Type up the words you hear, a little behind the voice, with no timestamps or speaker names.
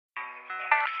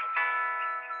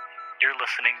You're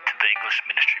listening to the English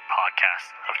Ministry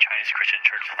Podcast of Chinese Christian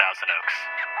Church Thousand Oaks.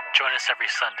 Join us every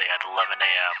Sunday at 11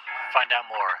 a.m. Find out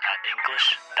more at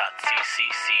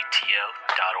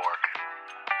english.cccto.org.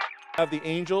 Have the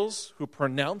angels who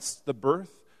pronounced the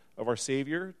birth of our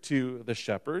Savior to the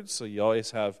shepherds. So you always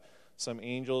have some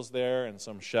angels there and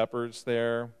some shepherds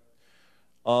there.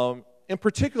 In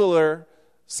particular,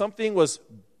 something was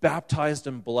baptized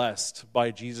and blessed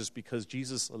by Jesus because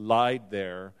Jesus lied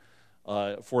there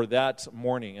for that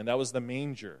morning, and that was the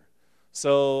manger.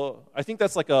 So I think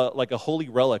that's like a holy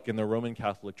relic in the Roman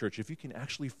Catholic Church. If you can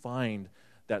actually find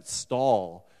that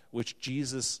stall which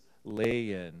Jesus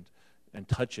lay in and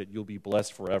touch it, you'll be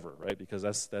blessed forever, right? Because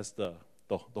that's the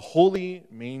holy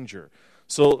manger.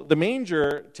 So the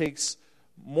manger takes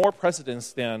more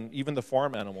precedence than even the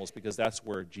farm animals because that's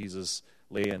where Jesus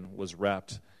lay and was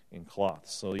wrapped in cloth.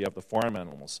 So you have the farm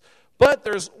animals. But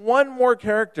there's one more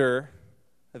character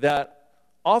that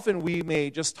often we may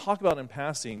just talk about in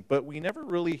passing, but we never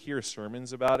really hear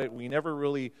sermons about it. We never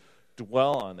really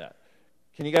dwell on that.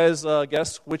 Can you guys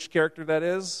guess which character that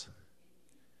is?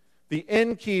 The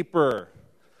innkeeper.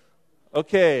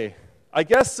 Okay, I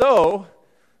guess so.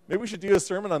 Maybe we should do a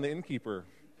sermon on the innkeeper.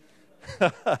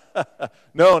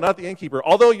 No, not the innkeeper.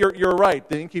 Although you're right,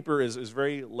 the innkeeper is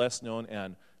very less known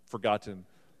and forgotten.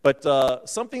 But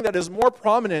something that is more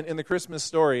prominent in the Christmas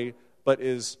story, but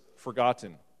is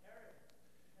forgotten.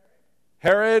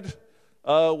 Herod,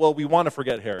 well, we want to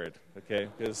forget Herod, okay,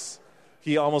 because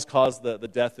he almost caused the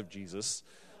death of Jesus.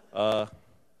 Okay,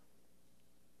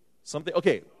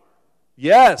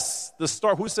 yes, the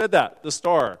star. Who said that? The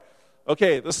star.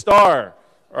 Okay, the star,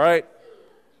 all right.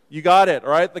 You got it, all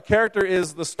right? The character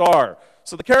is the star.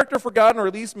 So the character forgotten, or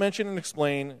at least mentioned and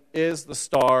explained, is the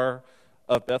Star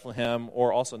of Bethlehem,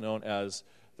 or also known as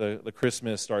the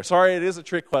Christmas star. Sorry, it is a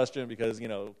trick question because,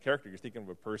 character, you're thinking of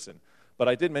a person. But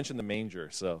I did mention the manger,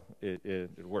 so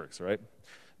it works, right?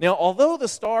 Now, although the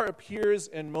star appears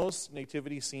in most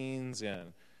nativity scenes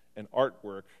and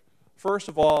artwork, first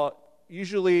of all,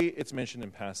 usually it's mentioned in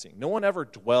passing. No one ever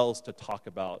dwells to talk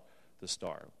about the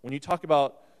star. When you talk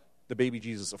about the baby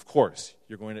Jesus, of course,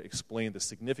 you're going to explain the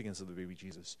significance of the baby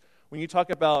Jesus. When you talk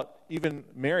about even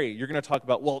Mary, you're going to talk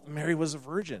about, well, Mary was a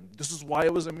virgin. This is why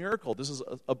it was a miracle. This is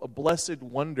a blessed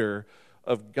wonder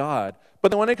of God.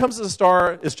 But then when it comes to the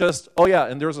star, it's just, oh yeah,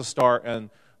 and there was a star, and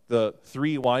the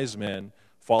three wise men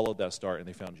followed that star, and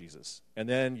they found Jesus. And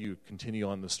then you continue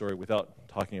on the story without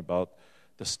talking about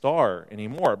the star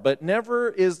anymore. But never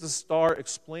is the star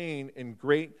explained in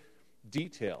great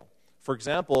detail. For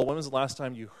example, when was the last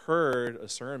time you heard a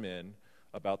sermon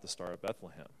about the Star of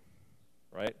Bethlehem?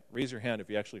 Right? Raise your hand if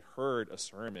you actually heard a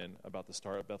sermon about the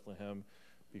Star of Bethlehem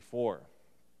before.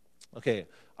 Okay,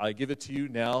 I give it to you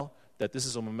now that this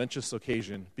is a momentous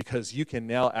occasion because you can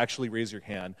now actually raise your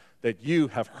hand that you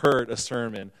have heard a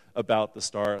sermon about the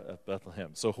Star of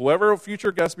Bethlehem. So whoever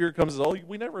future guest speaker comes and says,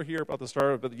 we never hear about the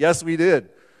Star of Bethlehem. Yes, we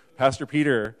did. Pastor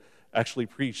Peter actually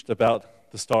preached about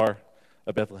the Star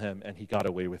of Bethlehem, and he got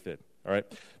away with it. All right.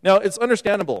 Now, it's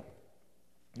understandable.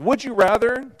 Would you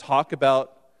rather talk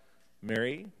about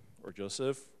Mary or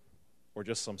Joseph or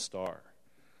just some star?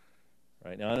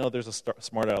 Right. Now, I know there's a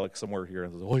smart aleck somewhere here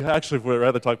and says, well, yeah, actually, we'd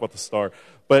rather talk about the star.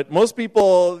 But most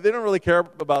people, they don't really care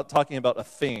about talking about a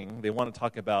thing. They want to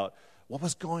talk about what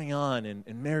was going on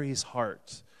in Mary's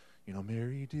heart.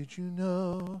 Mary, did you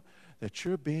know that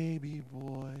your baby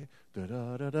boy,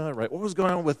 da-da-da-da, right? What was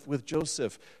going on with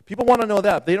Joseph? People want to know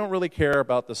that. They don't really care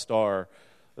about the star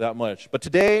that much. But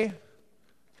today,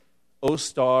 O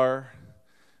star,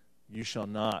 you shall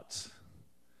not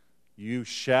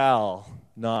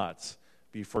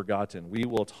be forgotten. We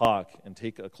will talk and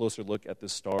take a closer look at the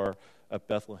Star of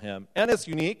Bethlehem. And it's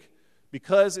unique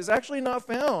because it's actually not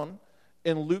found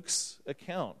in Luke's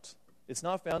account. It's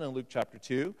not found in Luke chapter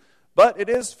 2. But it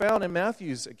is found in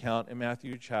Matthew's account in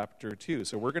Matthew chapter 2.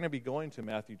 So we're going to be going to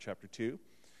Matthew chapter 2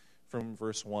 from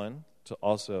verse 1 to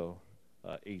also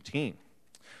 18.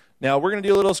 Now, we're going to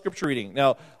do a little scripture reading.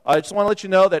 Now, I just want to let you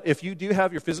know that if you do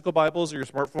have your physical Bibles or your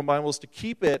smartphone Bibles, to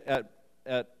keep it at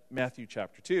Matthew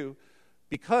chapter 2,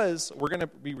 because we're going to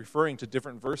be referring to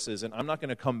different verses, and I'm not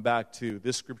going to come back to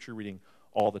this scripture reading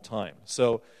all the time.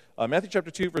 So, Matthew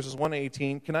chapter 2, verses 1 to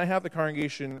 18, can I have the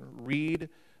congregation read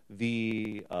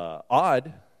the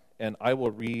odd, and I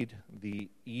will read the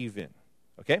even.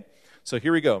 Okay? So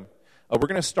here we go. We're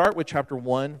going to start with chapter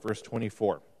 1, verse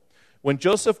 24. When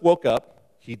Joseph woke up,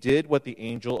 he did what the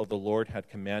angel of the Lord had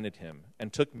commanded him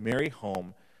and took Mary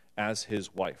home as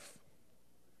his wife.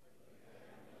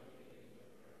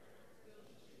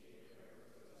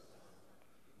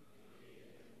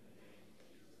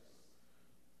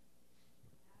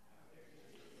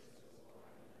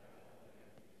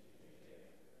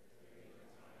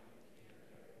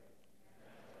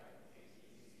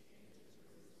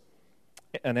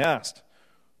 and asked,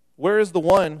 "Where is the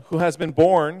one who has been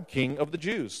born King of the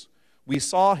Jews? We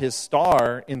saw his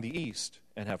star in the east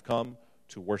and have come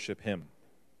to worship him."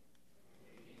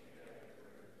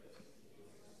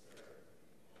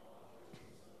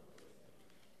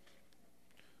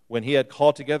 When he had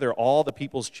called together all the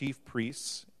people's chief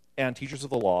priests and teachers of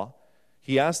the law,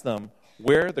 he asked them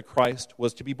where the Christ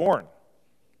was to be born.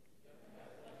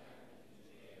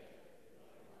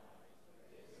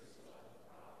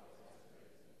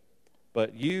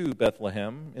 "But you,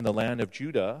 Bethlehem, in the land of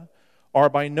Judah, are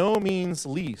by no means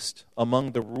least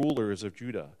among the rulers of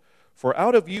Judah. For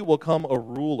out of you will come a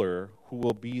ruler who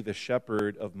will be the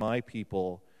shepherd of my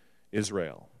people,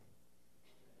 Israel."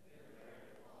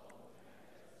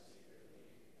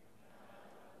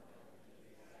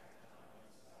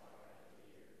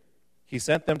 He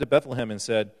sent them to Bethlehem and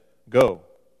said, "Go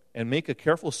and make a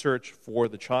careful search for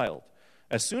the child.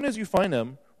 As soon as you find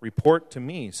him, report to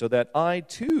me, so that I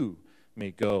too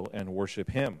may go and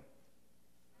worship him."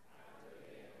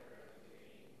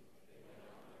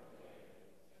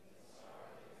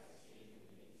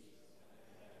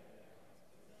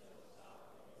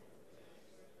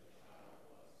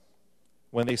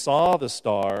 When they saw the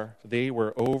star, they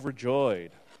were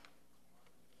overjoyed.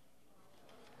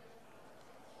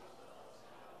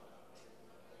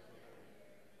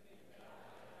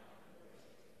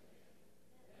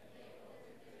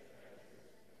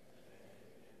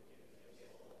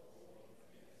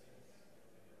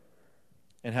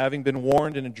 And having been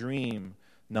warned in a dream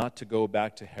not to go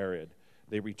back to Herod,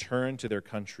 they returned to their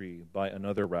country by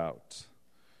another route.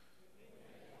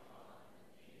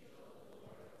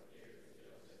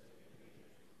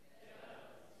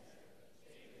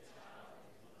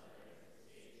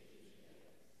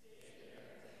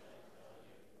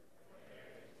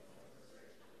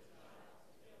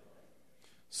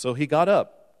 So he got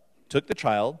up, took the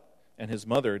child and his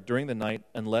mother during the night,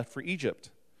 and left for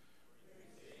Egypt.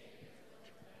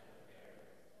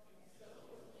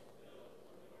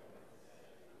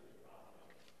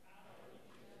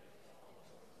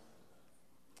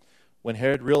 When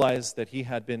Herod realized that he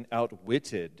had been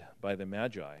outwitted by the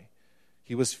Magi,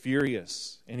 he was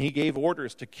furious, and he gave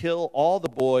orders to kill all the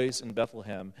boys in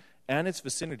Bethlehem and its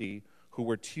vicinity who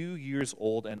were 2 years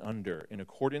old and under, in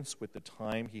accordance with the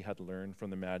time he had learned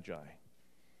from the Magi.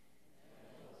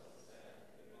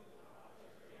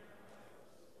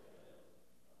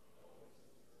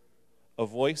 A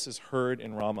voice is heard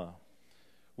in Ramah,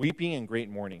 weeping in great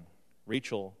mourning,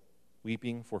 Rachel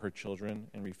weeping for her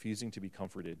children and refusing to be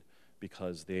comforted,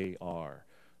 because they are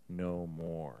no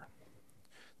more.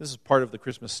 This is part of the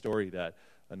Christmas story that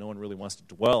no one really wants to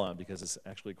dwell on, because it's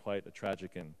actually quite a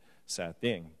tragic and sad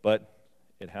thing, but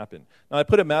it happened. Now, I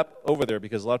put a map over there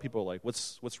because a lot of people are like,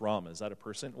 what's Ramah? Is that a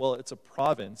person? Well, it's a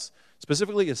province,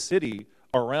 specifically a city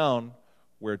around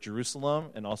where Jerusalem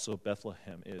and also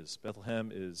Bethlehem is.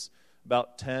 Bethlehem is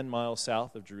about 10 miles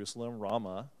south of Jerusalem.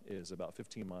 Ramah is about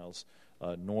 15 miles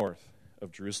north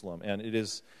of Jerusalem. And it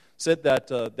is said that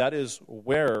that is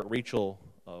where Rachel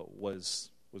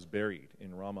was buried,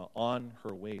 in Ramah, on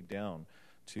her way down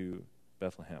to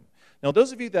Bethlehem. Now,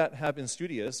 those of you that have been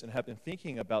studious and have been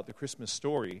thinking about the Christmas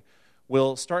story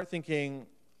will start thinking,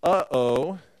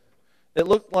 it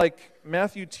looked like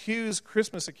Matthew 2's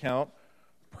Christmas account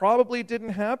probably didn't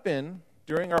happen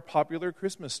during our popular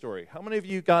Christmas story. How many of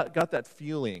you got that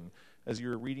feeling as you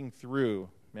were reading through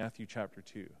Matthew chapter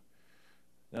 2?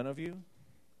 None of you?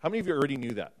 How many of you already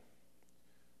knew that?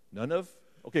 None of?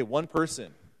 Okay, one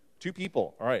person. 2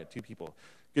 people. All right, 2 people.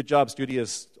 Good job,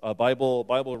 studious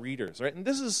Bible readers. Right? And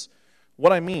this is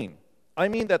what I mean. I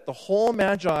mean that the whole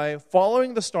Magi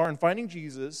following the star and finding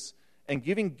Jesus and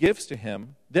giving gifts to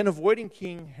him, then avoiding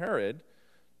King Herod,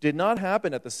 did not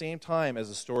happen at the same time as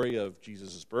the story of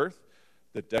Jesus' birth,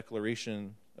 the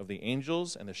declaration of the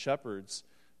angels, and the shepherds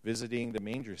visiting the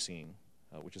manger scene,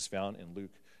 which is found in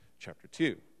Luke chapter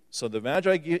 2. So the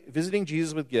Magi visiting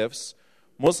Jesus with gifts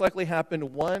most likely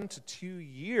happened 1 to 2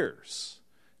 years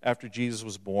after Jesus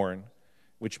was born,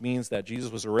 which means that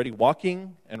Jesus was already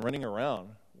walking and running around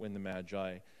when the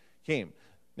Magi came.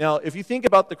 Now, if you think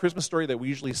about the Christmas story that we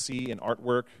usually see in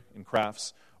artwork, in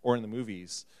crafts, or in the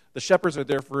movies, the shepherds are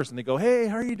there first and they go, "Hey,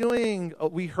 how are you doing?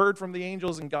 We heard from the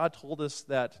angels and God told us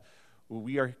that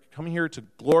we are coming here to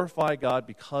glorify God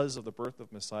because of the birth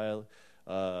of Messiah.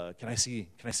 Can I see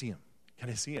him? Can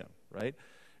I see him?" Right?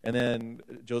 And then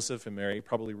Joseph and Mary,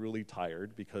 probably really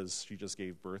tired because she just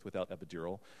gave birth without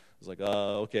epidural, was like,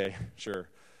 okay, sure.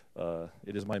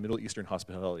 It is my Middle Eastern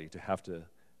hospitality to have to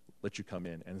let you come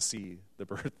in and see the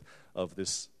birth of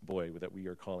this boy that we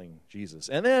are calling Jesus.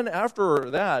 And then after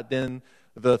that, then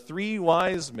the three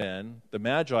wise men, the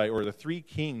Magi, or the three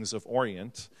kings of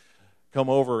Orient, come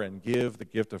over and give the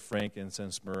gift of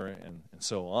frankincense, myrrh, and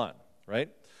so on, right?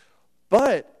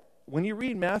 But when you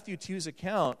read Matthew 2's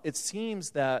account, it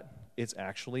seems that it's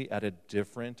actually at a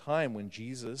different time when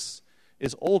Jesus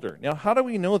is older. Now, how do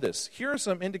we know this? Here are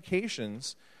some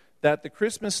indications that the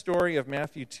Christmas story of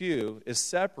Matthew 2 is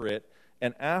separate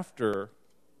and after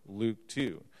Luke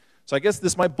 2. So I guess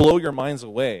this might blow your minds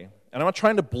away. And I'm not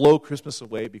trying to blow Christmas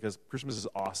away because Christmas is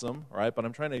awesome, right? But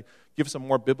I'm trying to give some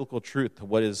more biblical truth to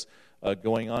what is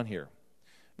going on here.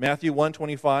 Matthew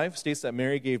 1:25 states that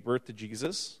Mary gave birth to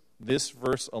Jesus. This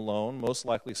verse alone most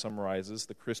likely summarizes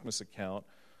the Christmas account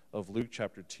of Luke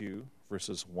chapter 2,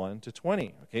 verses 1 to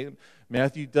 20. Okay,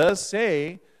 Matthew does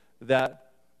say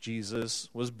that Jesus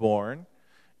was born,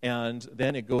 and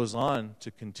then it goes on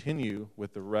to continue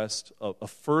with the rest of a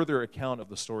further account of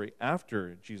the story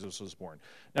after Jesus was born.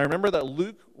 Now remember that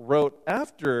Luke wrote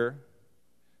after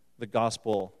the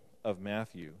Gospel of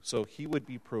Matthew, so he would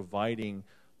be providing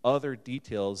other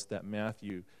details that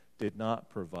Matthew did not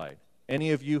provide.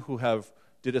 Any of you who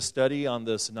did a study on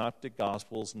the Synoptic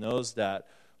Gospels knows that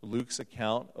Luke's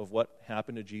account of what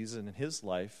happened to Jesus in his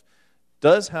life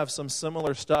does have some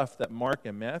similar stuff that Mark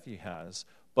and Matthew has,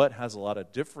 but has a lot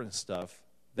of different stuff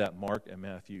that Mark and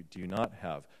Matthew do not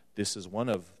have. This is one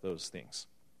of those things.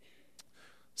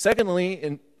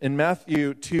 Secondly, in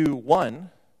Matthew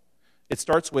 2:1, it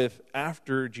starts with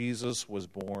after Jesus was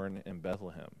born in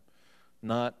Bethlehem,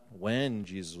 not when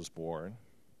Jesus was born,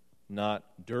 not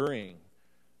during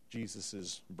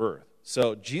Jesus' birth.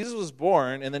 So Jesus was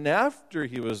born, and then after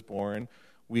he was born,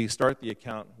 we start the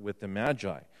account with the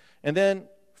Magi. And then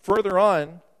further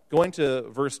on, going to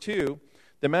verse 2,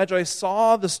 the Magi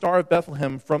saw the star of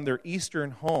Bethlehem from their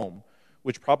eastern home,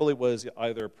 which probably was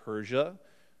either Persia,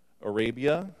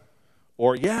 Arabia,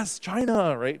 or yes,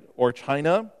 China, right? Or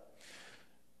China.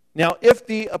 Now, if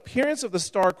the appearance of the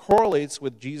star correlates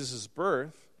with Jesus'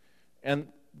 birth,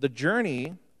 and the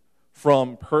journey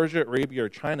from Persia, Arabia, or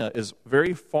China is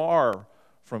very far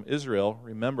from Israel,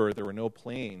 remember there were no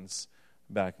planes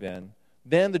back then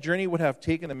the journey would have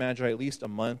taken the Magi at least a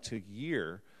month to a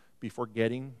year before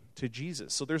getting to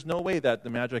Jesus. So there's no way that the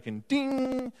Magi can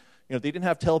ding. They didn't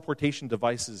have teleportation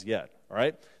devices yet, all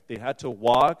right? They had to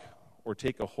walk or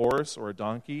take a horse or a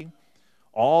donkey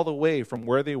all the way from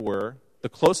where they were. The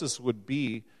closest would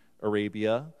be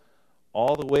Arabia,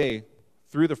 all the way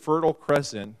through the Fertile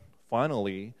Crescent,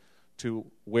 finally, to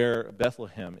where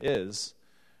Bethlehem is.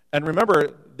 And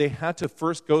remember, they had to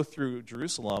first go through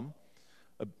Jerusalem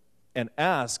and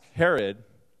ask Herod,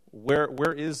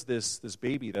 where is this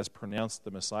baby that's pronounced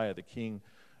the Messiah, the King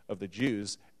of the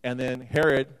Jews? And then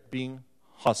Herod, being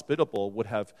hospitable, would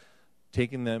have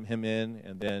taken him in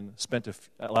and then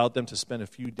allowed them to spend a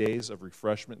few days of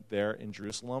refreshment there in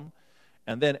Jerusalem.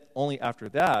 And then only after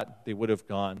that, they would have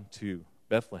gone to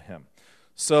Bethlehem.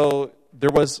 So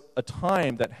there was a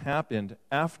time that happened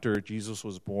after Jesus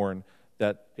was born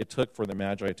that it took for the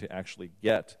Magi to actually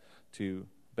get to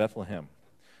Bethlehem.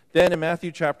 Then in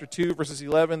Matthew chapter 2, verses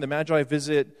 11, the Magi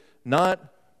visit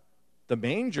not the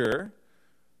manger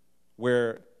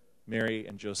where Mary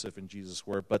and Joseph and Jesus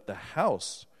were, but the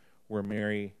house where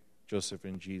Mary, Joseph,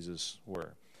 and Jesus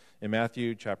were. In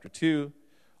Matthew chapter 2,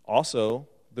 also,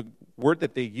 the word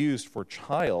that they used for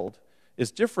child is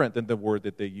different than the word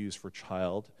that they used for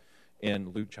child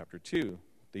in Luke chapter 2.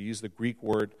 They use the Greek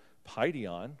word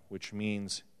paidion, which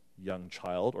means young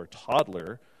child or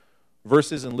toddler,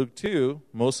 versus in Luke 2,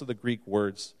 most of the Greek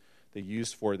words they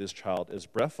used for this child is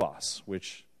brephos,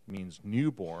 which means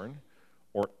newborn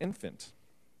or infant.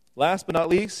 Last but not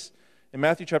least, in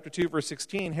Matthew chapter 2, verse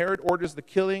 16, Herod orders the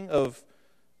killing of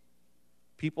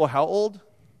people how old?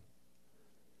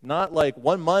 Not like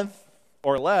 1 month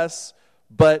or less,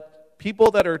 but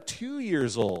people that are 2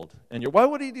 years old. And why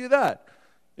would he do that?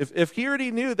 If he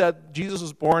already knew that Jesus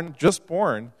was just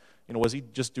born, was he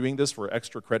just doing this for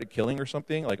extra credit killing or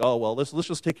something? Like, oh, well, let's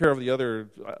just take care of the other.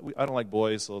 I don't like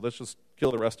boys, so let's just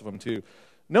kill the rest of them too.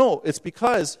 No, it's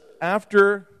because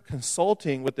after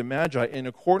consulting with the Magi, in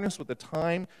accordance with the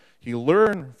time he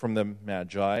learned from the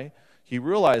Magi, he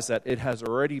realized that it has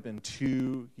already been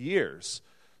 2 years.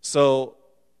 So,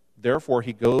 therefore,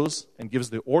 he goes and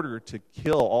gives the order to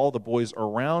kill all the boys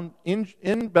around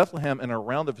in Bethlehem and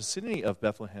around the vicinity of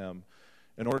Bethlehem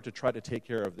in order to try to take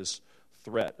care of this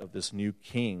threat of this new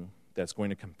king that's going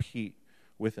to compete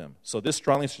with him. So this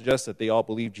strongly suggests that they all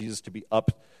believe Jesus to be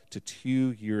up to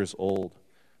 2 years old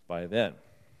by then.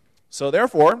 So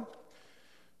therefore,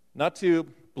 not to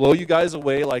blow you guys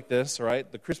away like this, all right,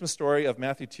 the Christmas story of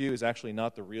Matthew 2 is actually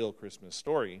not the real Christmas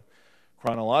story.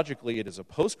 Chronologically, it is a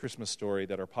post-Christmas story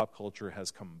that our pop culture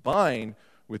has combined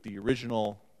with the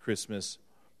original Christmas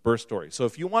birth story. So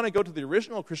if you want to go to the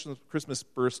original Christmas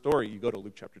birth story, you go to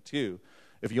Luke chapter 2.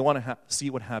 If you want to see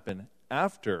what happened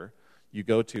after, you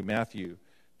go to Matthew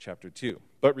chapter 2.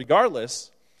 But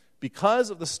regardless, because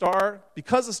the star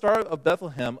of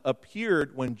Bethlehem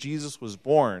appeared when Jesus was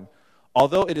born,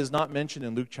 although it is not mentioned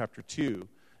in Luke chapter 2,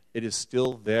 it is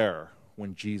still there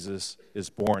when Jesus is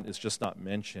born. It's just not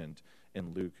mentioned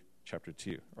in Luke chapter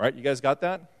 2. All right, you guys got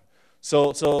that?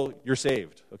 So you're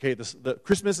saved. Okay, the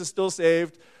Christmas is still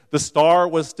saved. The star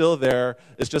was still there.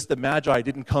 It's just the Magi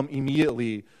didn't come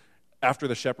immediately after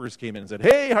the shepherds came in and said,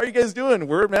 "Hey, how are you guys doing?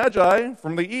 We're Magi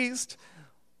from the east.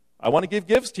 I want to give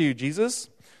gifts to you,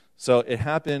 Jesus." So it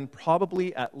happened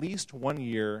probably at least 1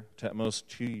 year to at most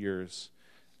 2 years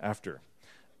after.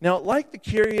 Now, like the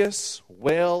curious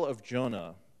whale of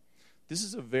Jonah, this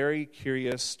is a very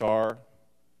curious star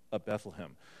of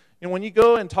Bethlehem. And when you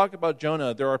go and talk about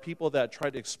Jonah, there are people that try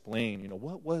to explain,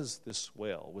 what was this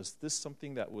whale? Was this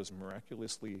something that was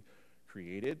miraculously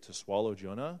created to swallow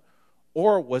Jonah?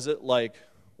 Or was it like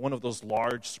one of those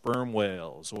large sperm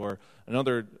whales or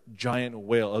another giant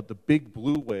whale, the big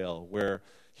blue whale, where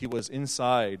he was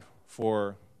inside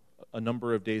for a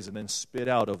number of days and then spit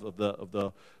out of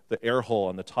the air hole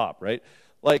on the top, right?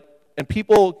 And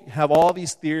people have all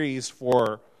these theories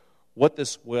for what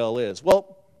this whale is.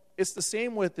 Well, it's the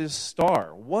same with this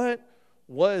star. What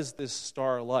was this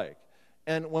star like?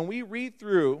 And when we read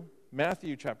through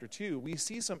Matthew chapter 2, we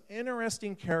see some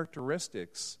interesting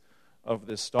characteristics of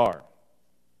this star.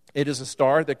 It is a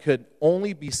star that could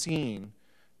only be seen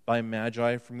by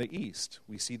Magi from the east.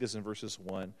 We see this in verses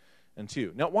 1 and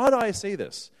 2. Now, why do I say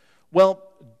this? Well,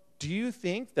 do you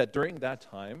think that during that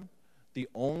time, the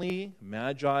only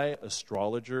Magi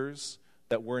astrologers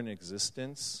that were in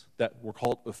existence, that were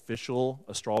called official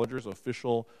astrologers,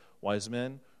 official wise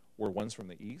men, were ones from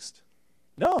the east?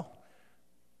 No.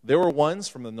 There were ones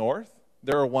from the north,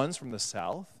 there were ones from the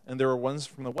south, and there were ones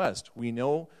from the west. We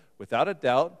know without a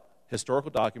doubt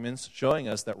historical documents showing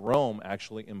us that Rome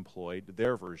actually employed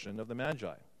their version of the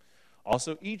Magi.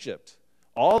 Also Egypt,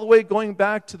 all the way going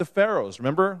back to the pharaohs.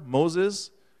 Remember,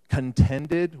 Moses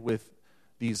contended with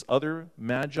these other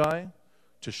Magi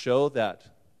to show that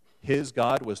his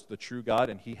God was the true God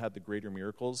and he had the greater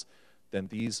miracles than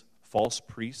these false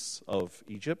priests of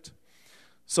Egypt.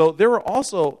 So there were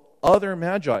also other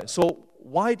Magi. So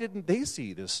why didn't they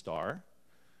see this star?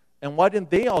 And why didn't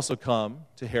they also come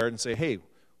to Herod and say, "Hey,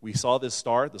 we saw this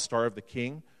star, the star of the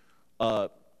king.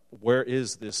 Where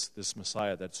is this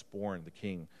Messiah that's born, the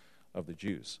king of the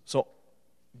Jews?" So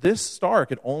this star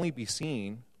could only be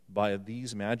seen by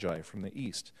these Magi from the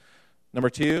east.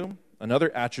 Number 2,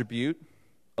 another attribute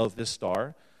of this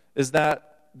star is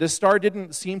that this star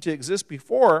didn't seem to exist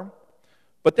before,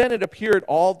 but then it appeared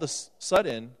all of a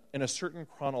sudden in a certain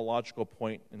chronological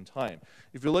point in time.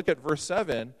 If you look at verse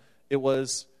 7, it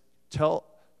was,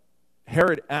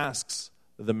 Herod asks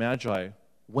the Magi,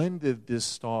 "When did this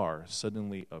star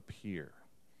suddenly appear?"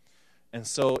 And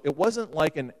so it wasn't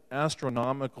like an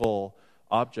astronomical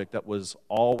object that was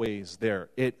always there.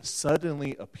 It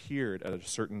suddenly appeared at a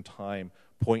certain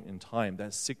point in time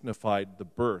that signified the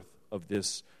birth of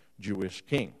this Jewish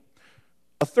king.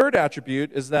 A third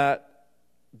attribute is that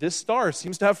this star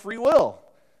seems to have free will.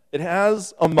 It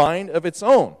has a mind of its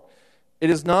own. It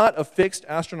is not a fixed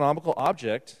astronomical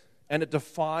object, and it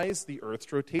defies the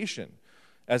Earth's rotation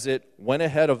as it went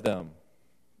ahead of them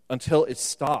until it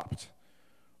stopped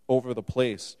over the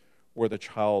place where the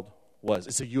child was.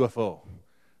 It's a UFO,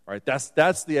 right?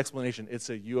 That's the explanation. It's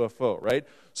a UFO, right?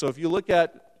 So if you look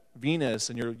at Venus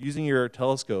and you're using your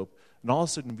telescope, and all of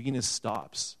a sudden Venus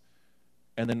stops,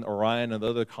 and then Orion and the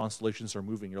other constellations are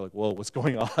moving, you're like, "Whoa, what's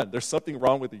going on? There's something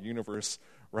wrong with the universe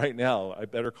right now. I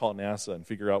better call NASA and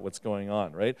figure out what's going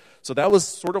on," right? So that was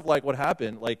sort of like what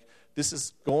happened. Like, this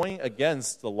is going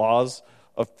against the laws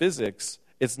of physics.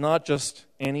 It's not just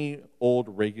any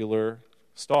old regular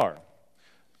star.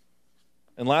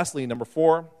 And lastly, number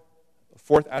 4, the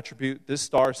fourth attribute, this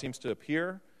star seems to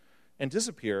appear and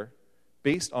disappear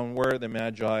based on where the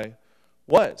Magi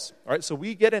was. All right, so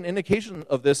we get an indication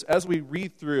of this as we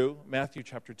read through Matthew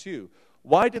chapter 2.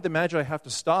 Why did the Magi have to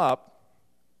stop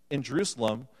in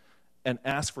Jerusalem and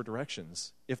ask for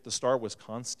directions? If the star was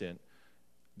constant,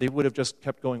 they would have just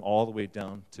kept going all the way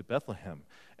down to Bethlehem.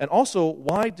 And also,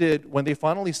 why did, when they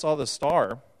finally saw the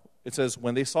star, it says,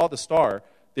 when they saw the star,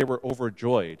 they were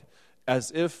overjoyed,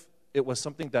 as if it was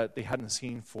something that they hadn't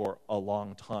seen for a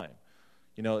long time.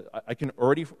 I can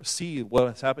already see what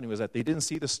was happening was that they didn't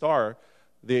see the star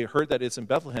they heard that it's in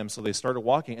Bethlehem, so they started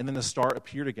walking, and then the star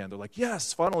appeared again. They're like,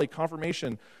 yes, finally,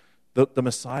 confirmation. The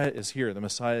Messiah is here. The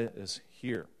Messiah is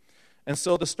here. And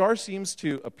so the star seems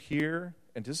to appear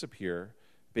and disappear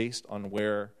based on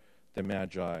where the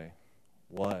Magi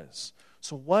was.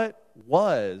 So what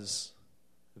was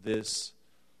this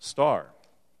star?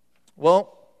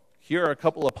 Well, here are a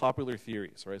couple of popular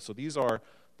theories, right? So these are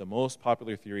the most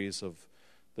popular theories of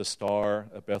the Star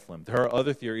of Bethlehem. There are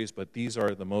other theories, but these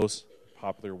are the most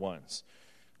popular ones.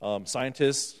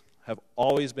 Scientists have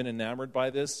always been enamored by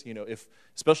this.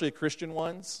 Especially Christian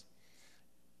ones,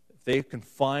 if they can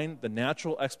find the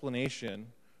natural explanation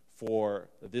for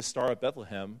this Star of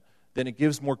Bethlehem, then it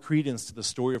gives more credence to the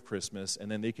story of Christmas,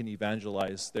 and then they can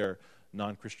evangelize their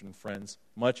non-Christian friends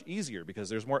much easier because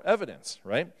there's more evidence,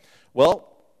 right?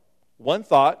 Well, one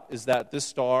thought is that this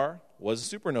star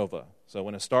was a supernova. So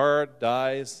when a star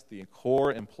dies, the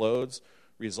core implodes,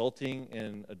 resulting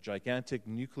in a gigantic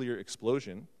nuclear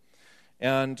explosion.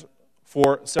 And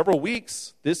for several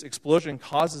weeks, this explosion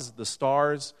causes the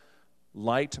star's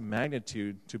light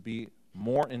magnitude to be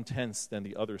more intense than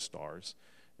the other stars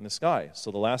in the sky.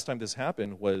 So the last time this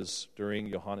happened was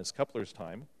during Johannes Kepler's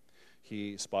time.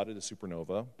 He spotted a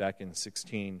supernova back in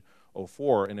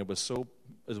 1604, and it was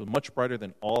much brighter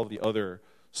than all of the other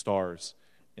stars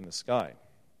in the sky.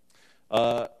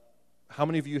 How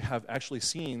many of you have actually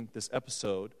seen this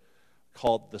episode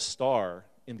called The Star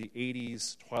in the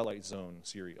 80s Twilight Zone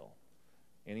serial?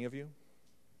 Any of you?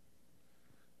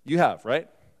 You have, right?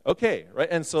 Okay, right?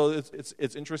 And so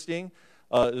it's interesting.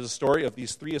 There's a story of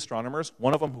these three astronomers,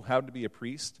 one of them who happened to be a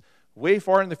priest. Way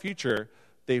far in the future,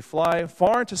 they fly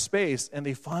far into space, and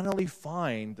they finally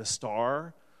find the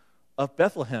Star of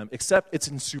Bethlehem, except it's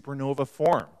in supernova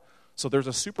form. So there's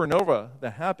a supernova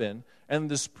that happened, and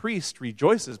this priest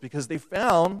rejoices because they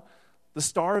found the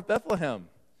Star of Bethlehem.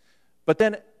 But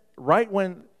then right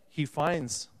when he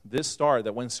finds this star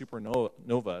that went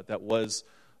supernova, that was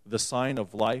the sign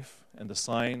of life and the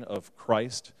sign of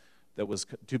Christ that was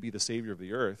to be the Savior of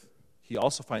the earth, he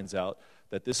also finds out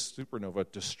that this supernova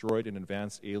destroyed an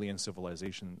advanced alien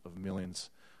civilization of millions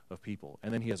of people.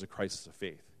 And then he has a crisis of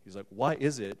faith. He's like, why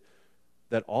is it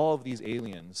that all of these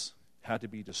aliens had to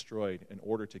be destroyed in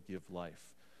order to give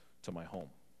life to my home?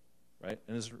 Right?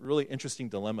 And it's a really interesting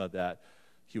dilemma that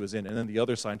he was in. And then the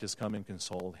other scientists come and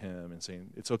console him and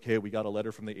saying, it's okay, we got a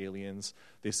letter from the aliens.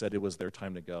 They said it was their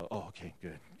time to go. Oh, okay,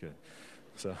 good.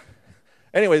 So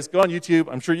anyways, go on YouTube.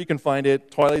 I'm sure you can find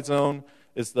it. Twilight Zone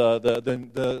is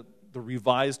the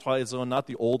revised Twilight Zone, not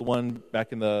the old one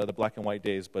back in the black and white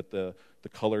days, but the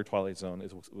color Twilight Zone.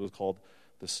 It was called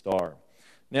The Star.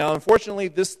 Now, unfortunately,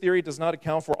 this theory does not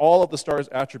account for all of the star's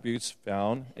attributes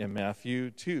found in Matthew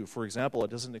 2. For example, it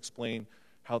doesn't explain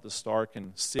how the star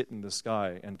can sit in the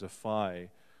sky and defy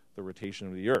the rotation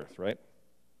of the earth, right?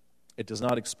 It does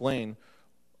not explain,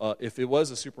 if it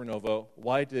was a supernova,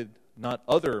 why did not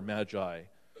other magi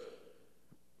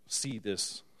see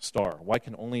this star? Why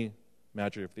can only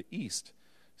magi of the east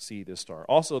see this star?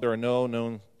 Also, there are no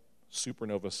known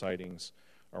supernova sightings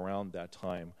around that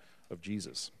time of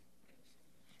Jesus.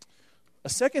 A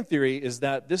second theory is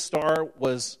that this star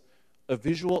was a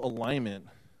visual alignment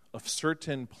of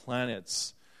certain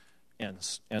planets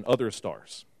and other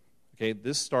stars. Okay,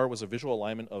 this star was a visual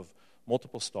alignment of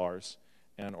multiple stars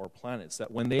and or planets,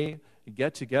 that when they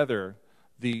get together,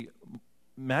 the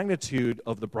magnitude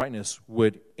of the brightness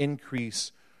would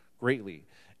increase greatly.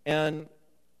 And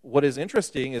what is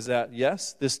interesting is that,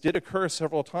 yes, this did occur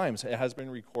several times. It has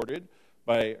been recorded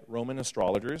by Roman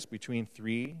astrologers between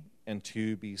 3 and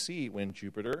 2 BC when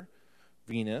Jupiter,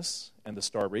 Venus, and the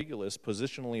star Regulus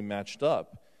positionally matched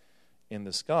up in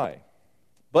the sky.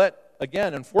 But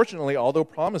again, unfortunately, although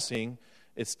promising,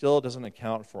 it still doesn't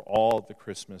account for all the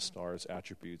Christmas star's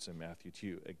attributes in Matthew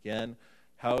 2. Again,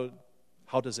 how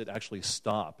does it actually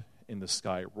stop in the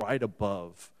sky right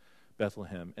above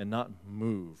Bethlehem and not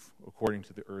move according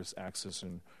to the Earth's axis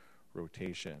and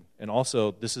rotation? And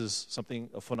also, this is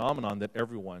a phenomenon that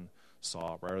everyone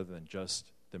saw rather than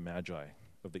just the Magi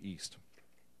of the East.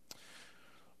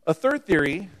 A third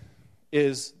theory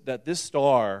is that this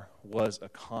star was a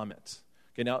comet.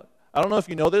 Okay, now, I don't know if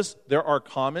you know this, there are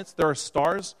comets, there are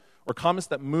stars or comets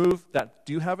that move that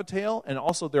do have a tail, and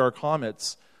also there are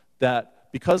comets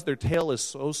that, because their tail is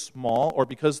so small, or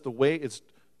because the way it's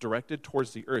directed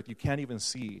towards the earth, you can't even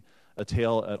see a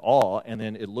tail at all, and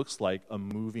then it looks like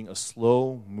a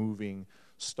slow-moving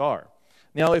star.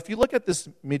 Now, if you look at this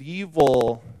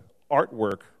medieval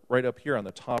artwork right up here on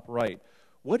the top right,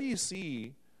 what do you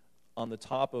see on the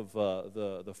top of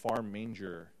the farm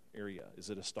manger area? Is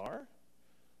it a star?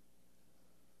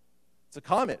 It's a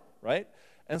comet, right?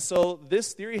 And so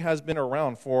this theory has been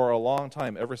around for a long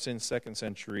time, ever since 2nd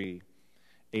century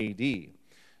AD.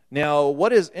 Now,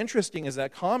 what is interesting is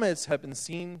that comets have been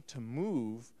seen to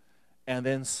move and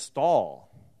then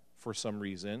stall for some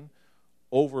reason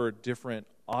over different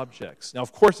objects. Now,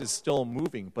 of course, it's still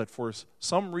moving, but for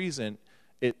some reason,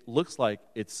 it looks like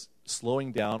it's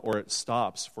slowing down or it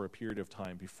stops for a period of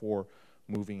time before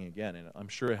moving again. And I'm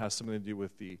sure it has something to do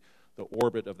with the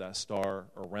orbit of that star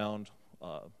around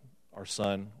our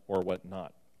sun or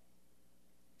whatnot.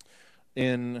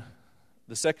 In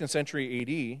the 2nd century AD,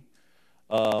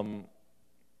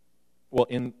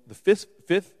 in the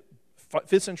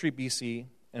 5th century BC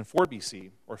and 4 BC,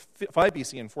 or 5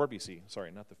 BC and 4 BC,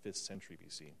 sorry, not the 5th century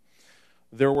BC,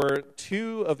 there were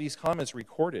 2 of these comets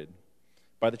recorded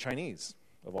by the Chinese,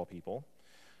 of all people,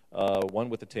 one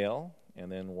with a tail and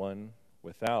then one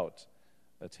without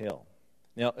a tail.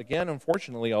 Now, again,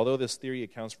 unfortunately, although this theory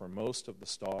accounts for most of the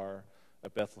Star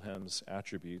of Bethlehem's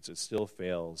attributes, it still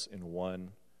fails in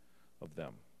one of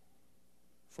them.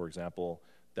 For example,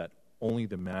 that only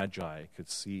the Magi could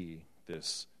see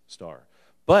this star.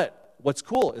 But what's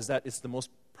cool is that it's the most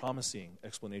promising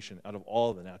explanation out of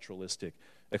all the naturalistic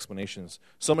explanations.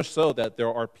 So much so that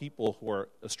there are people who are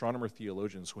astronomer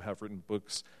theologians who have written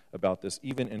books about this,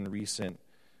 even in recent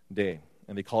day.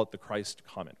 And they call it the Christ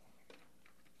Comet.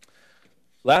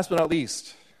 Last but not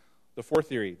least, the 4th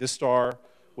theory. This star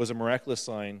was a miraculous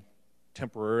sign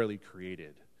temporarily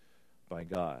created by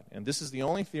God. And this is the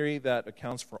only theory that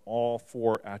accounts for all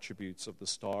 4 attributes of the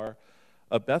Star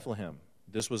of Bethlehem.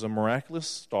 This was a miraculous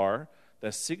star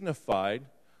that signified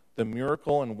the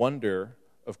miracle and wonder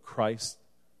of Christ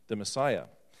the Messiah.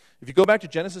 If you go back to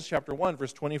Genesis chapter 1,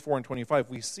 verse 24 and 25,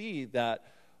 we see that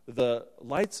the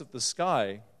lights of the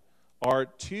sky are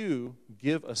to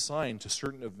give a sign to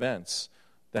certain events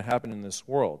that happen in this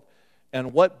world.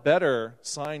 And what better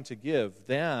sign to give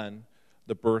than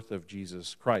the birth of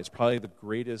Jesus Christ, probably the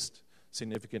greatest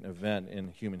significant event in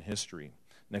human history,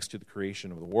 next to the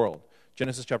creation of the world.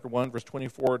 Genesis chapter 1, verse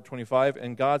 24 to 25,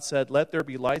 and God said, "Let there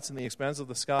be lights in the expanse of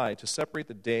the sky to separate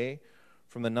the day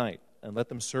from the night, and let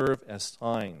them serve as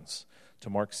signs to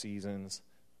mark seasons,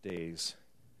 days,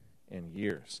 and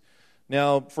years."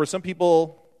 Now, for some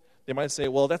people, they might say,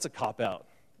 well, that's a cop-out.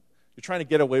 You're trying to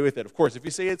get away with it. Of course, if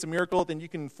you say it's a miracle, then you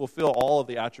can fulfill all of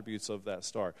the attributes of that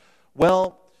star.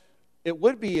 Well, it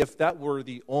would be if that were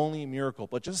the only miracle.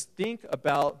 But just think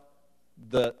about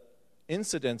the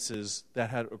incidences that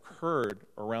had occurred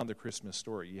around the Christmas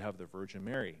story. You have the Virgin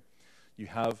Mary. You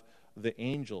have the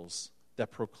angels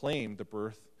that proclaim the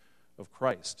birth of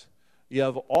Christ. You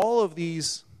have all of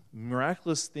these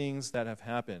miraculous things that have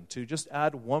happened. To just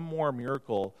add one more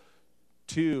miracle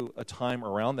to a time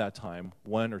around that time,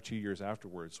 1 or 2 years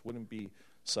afterwards, wouldn't be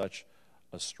such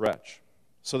a stretch.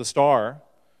 So the star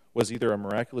was either a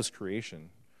miraculous creation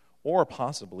or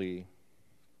possibly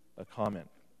a comet.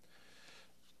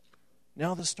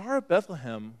 Now, the Star of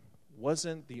Bethlehem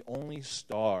wasn't the only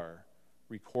star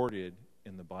recorded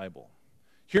in the Bible.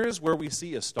 Here's where we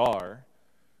see a star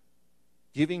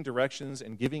giving directions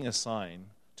and giving a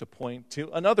sign to point to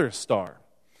another star.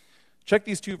 Check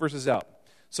these 2 verses out.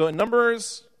 So in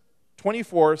Numbers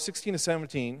 24, 16 to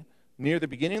 17, near the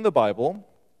beginning of the Bible,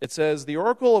 it says, "The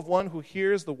oracle of one who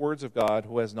hears the words of God,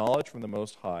 who has knowledge from the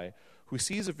Most High, who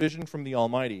sees a vision from the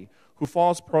Almighty, who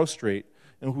falls prostrate,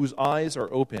 and whose eyes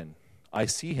are open. I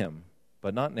see him,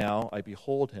 but not now. I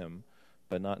behold him,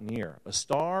 but not near. A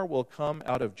star will come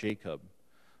out of Jacob.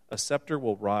 A scepter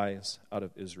will rise out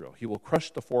of Israel. He will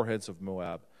crush the foreheads of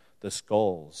Moab, the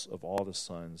skulls of all the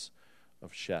sons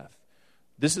of Sheth."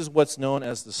 This is what's known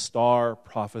as the star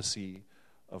prophecy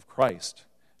of Christ.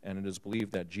 And it is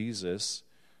believed that Jesus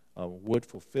would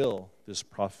fulfill this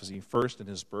prophecy first in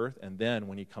his birth, and then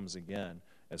when he comes again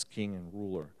as king and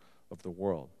ruler of the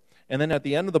world. And then at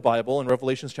the end of the Bible, in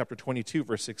Revelation chapter 22,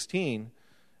 verse 16,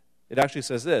 it actually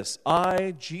says this: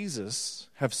 "I, Jesus,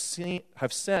 have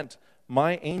sent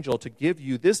my angel to give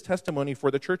you this testimony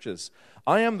for the churches.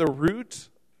 I am the root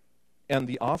and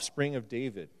the offspring of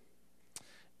David,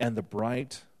 and the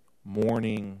bright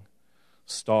morning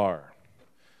star."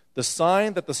 The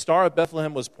sign that the Star of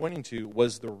Bethlehem was pointing to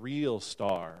was the real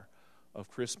star of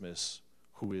Christmas,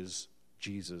 who is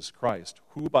Jesus Christ,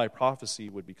 who by prophecy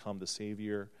would become the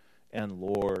Savior and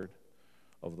Lord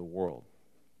of the world.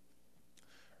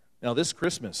 Now this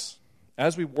Christmas,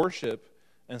 as we worship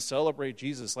and celebrate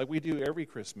Jesus like we do every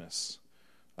Christmas,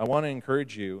 I want to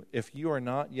encourage you, if you are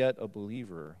not yet a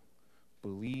believer,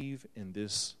 believe in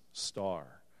this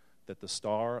star that the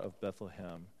Star of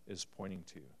Bethlehem is pointing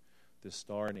to. This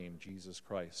star named Jesus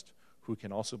Christ, who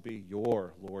can also be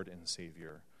your Lord and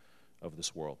Savior of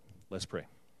this world. Let's pray.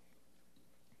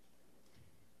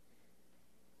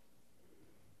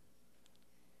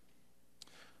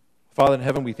 Father in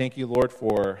heaven, we thank you, Lord,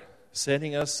 for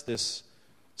sending us this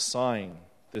sign,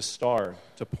 this star,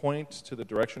 to point to the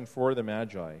direction for the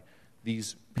Magi,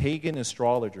 these pagan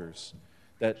astrologers,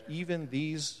 that even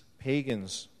these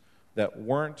pagans that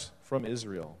weren't from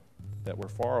Israel, that were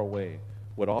far away,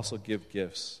 would also give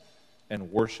gifts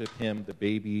and worship him, the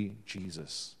baby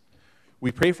Jesus.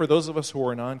 We pray for those of us who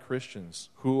are non-Christians,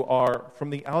 who are from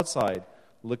the outside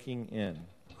looking in,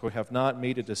 who have not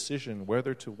made a decision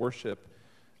whether to worship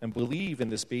and believe in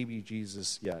this baby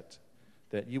Jesus yet,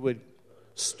 that you would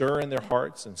stir in their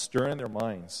hearts and stir in their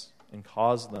minds and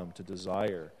cause them to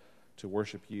desire to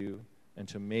worship you and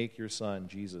to make your Son,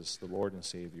 Jesus, the Lord and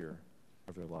Savior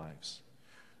of their lives.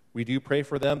 We do pray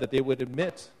for them that they would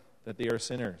admit that they are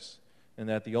sinners and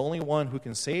that the only one who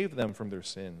can save them from their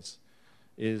sins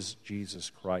is Jesus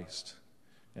Christ.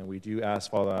 And we do ask,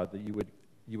 Father, that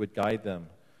you would guide them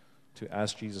to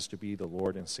ask Jesus to be the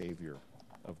Lord and Savior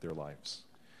of their lives.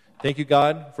 Thank you,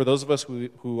 God, for those of us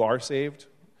who are saved.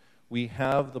 We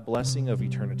have the blessing of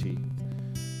eternity.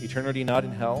 Eternity not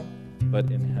in hell,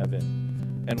 but in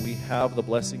heaven. And we have the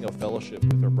blessing of fellowship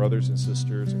with our brothers and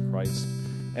sisters in Christ.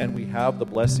 And we have the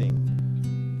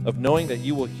blessing of knowing that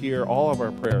you will hear all of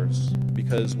our prayers.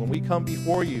 Because when we come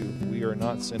before you, we are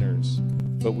not sinners,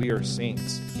 but we are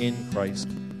saints in Christ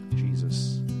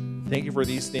Jesus. Thank you for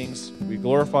these things. We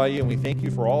glorify you, and we thank you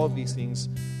for all of these things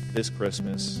this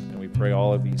Christmas. And we pray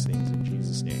all of these things in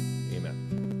Jesus' name. Amen.